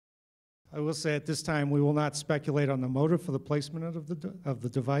I will say at this time, we will not speculate on the motive for the placement of the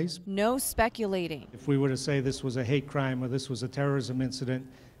device. No speculating. If we were to say this was a hate crime or this was a terrorism incident,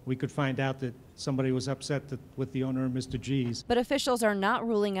 we could find out that somebody was upset with the owner, Mr. G's. But officials are not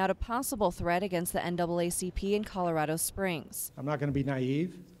ruling out a possible threat against the NAACP in Colorado Springs. I'm not going to be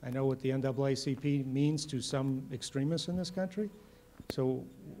naive. I know what the NAACP means to some extremists in this country, so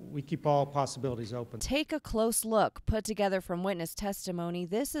we keep all possibilities open. Take a close look. Put together from witness testimony,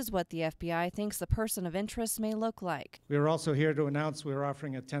 this is what the FBI thinks the person of interest may look like. We are also here to announce we are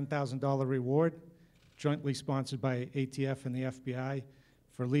offering a $10,000 reward, jointly sponsored by ATF and the FBI,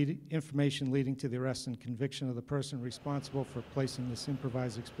 for information leading to the arrest and conviction of the person responsible for placing this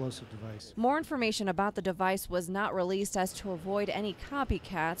improvised explosive device. More information about the device was not released as to avoid any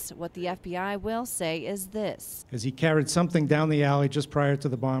copycats. What the FBI will say is this: as he carried something down the alley just prior to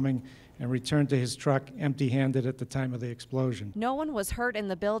the bombing and returned to his truck empty-handed at the time of the explosion. No one was hurt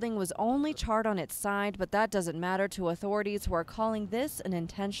and the building was only charred on its side, but that doesn't matter to authorities who are calling this an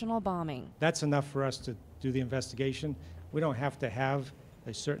intentional bombing. That's enough for us to do the investigation. We don't have to have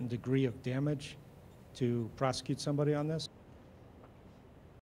a certain degree of damage to prosecute somebody on this.